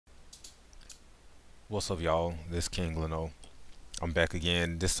What's up, y'all? This King Leno. I'm back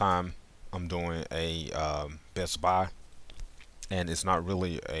again. This time I'm doing a Best Buy, and it's not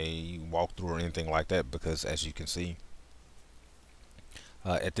really a walkthrough or anything like that because, as you can see,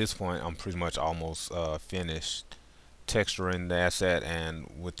 at this point I'm pretty much almost finished texturing the asset and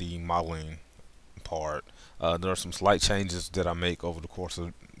with the modeling part. There are some slight changes that I make over the course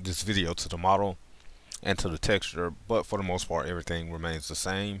of this video to the model and to the texture, but for the most part, everything remains the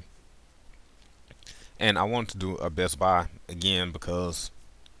same. And I wanted to do a Best Buy again because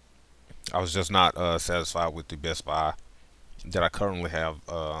I was just not satisfied with the Best Buy that I currently have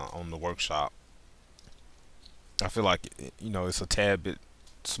on the workshop. I feel like it's a tad bit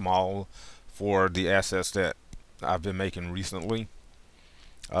small for the assets that I've been making recently,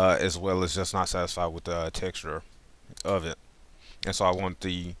 as well as just not satisfied with the texture of it. And so I want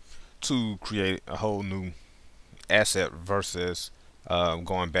to create a whole new asset versus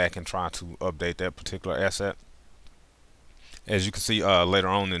going back and trying to update that particular asset. As you can see later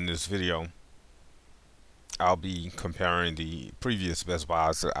on in this video, I'll be comparing the previous Best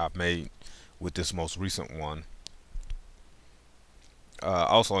Buys that I've made with this most recent one.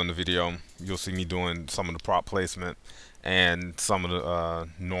 Also in the video, you'll see me doing some of the prop placement and some of the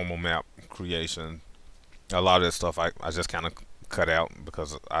normal map creation. A lot of that stuff I just kind of cut out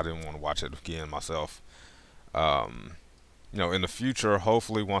because I didn't want to watch it again myself. In the future,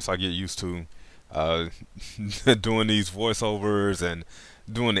 hopefully once I get used to doing these voiceovers and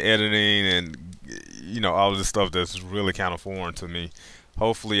doing the editing and all of this stuff that's really kind of foreign to me,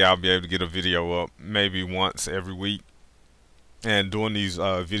 hopefully I'll be able to get a video up maybe once every week. And doing these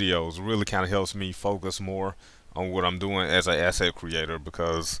videos really kind of helps me focus more on what I'm doing as an asset creator,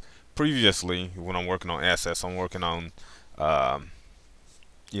 because previously when I'm working on assets, I'm working on um,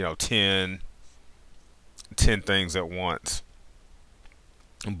 10 things at once,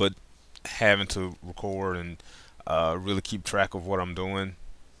 but having to record and really keep track of what I'm doing,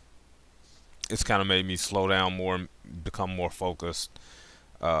 it's kind of made me slow down more and become more focused.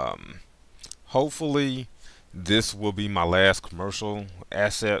 Hopefully this will be my last commercial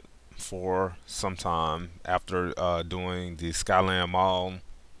asset for some time after doing the Skyline Mall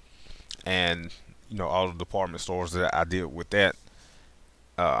and all the department stores that I did with that.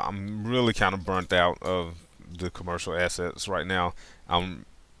 I'm really kind of burnt out of the commercial assets right now. I'm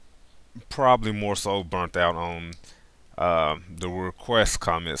probably more so burnt out on the request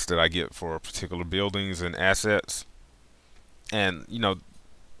comments that I get for particular buildings and assets. And y'all,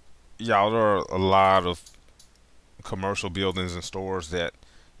 there are a lot of commercial buildings and stores that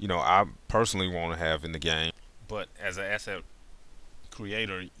I personally want to have in the game. But as an asset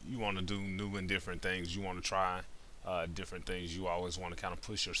creator, you want to do new and different things. You want to try different things. You always want to kind of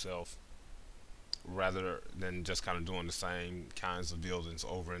push yourself rather than just kind of doing the same kinds of buildings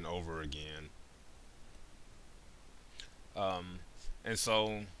over and over again. Um, and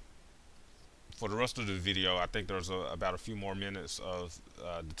so for the rest of the video, I think there's about a few more minutes of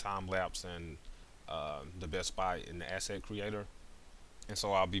the time lapse and the Best Buy in the asset creator. And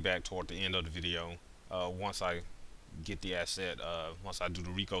so I'll be back toward the end of the video once I get the asset, once I do the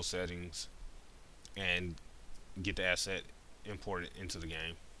Rico settings and get the asset imported into the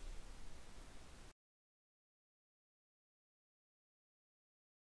game.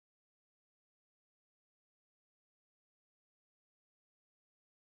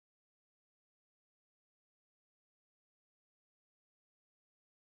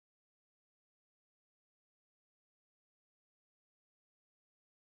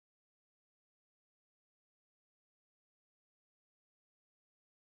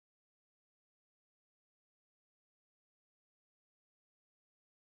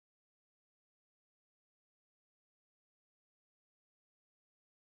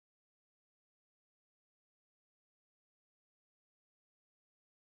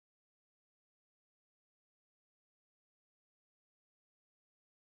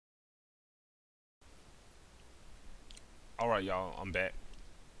 Alright, y'all, I'm back.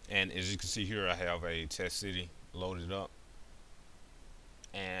 And as you can see here, I have a test city loaded up.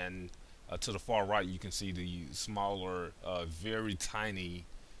 And to the far right, you can see the smaller, very tiny,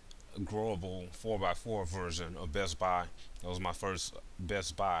 growable 4x4 version of Best Buy. That was my first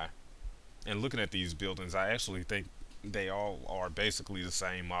Best Buy. And looking at these buildings, I actually think they all are basically the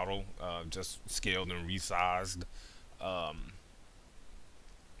same model, just scaled and resized. Um,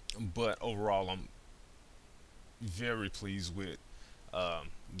 but overall, I'm very pleased with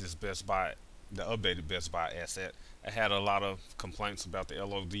this Best Buy, the updated Best Buy asset. I had a lot of complaints about the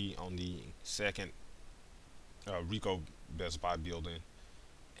LOD on the second Rico Best Buy building,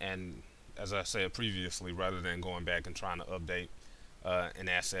 and as I said previously, rather than going back and trying to update an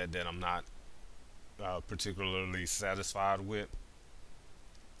asset that I'm not particularly satisfied with.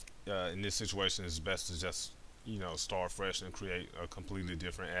 In this situation, it's best to just start fresh and create a completely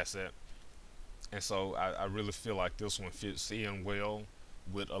different asset. And so I really feel like this one fits in well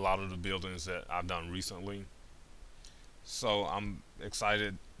with a lot of the buildings that I've done recently. So I'm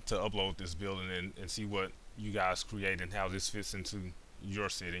excited to upload this building and see what you guys create and how this fits into your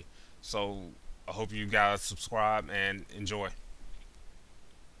city. So I hope you guys subscribe and enjoy.